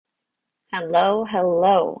Hello,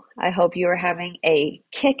 hello. I hope you are having a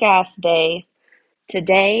kick-ass day.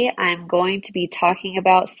 Today, I'm going to be talking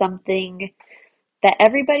about something that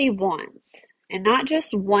everybody wants, and not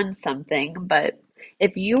just one something, but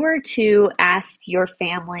if you were to ask your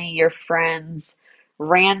family, your friends,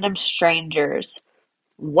 random strangers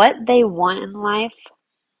what they want in life,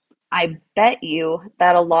 I bet you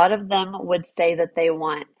that a lot of them would say that they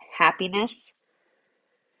want happiness,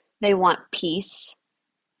 they want peace,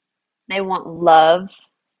 they want love,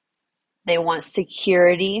 they want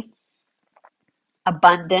security,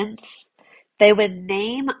 abundance. They would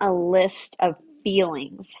name a list of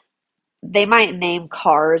feelings. They might name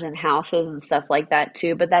cars and houses and stuff like that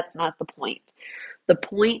too, but that's not the point. The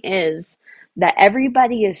point is that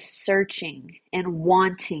everybody is searching and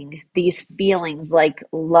wanting these feelings like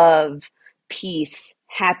love, peace,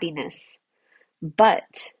 happiness.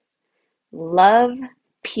 But love,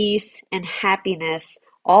 peace, and happiness,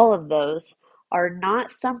 all of those, are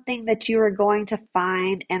not something that you are going to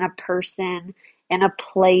find in a person, in a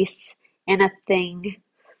place, in a thing.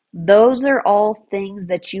 Those are all things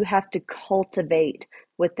that you have to cultivate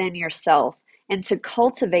within yourself. And to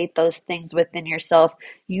cultivate those things within yourself,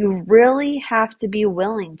 you really have to be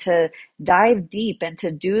willing to dive deep and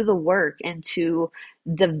to do the work and to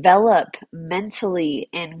develop mentally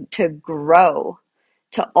and to grow,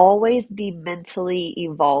 to always be mentally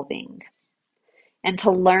evolving and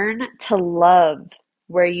to learn to love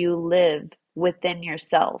where you live within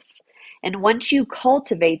yourself. And once you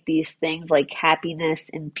cultivate these things like happiness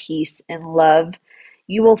and peace and love,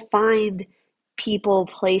 you will find people,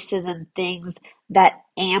 places, and things that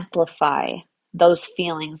amplify those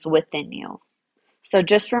feelings within you. So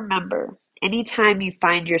just remember, anytime you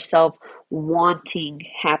find yourself wanting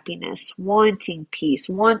happiness, wanting peace,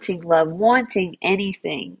 wanting love, wanting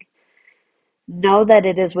anything, know that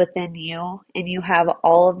it is within you and you have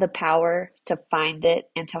all of the power to find it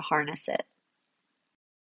and to harness it.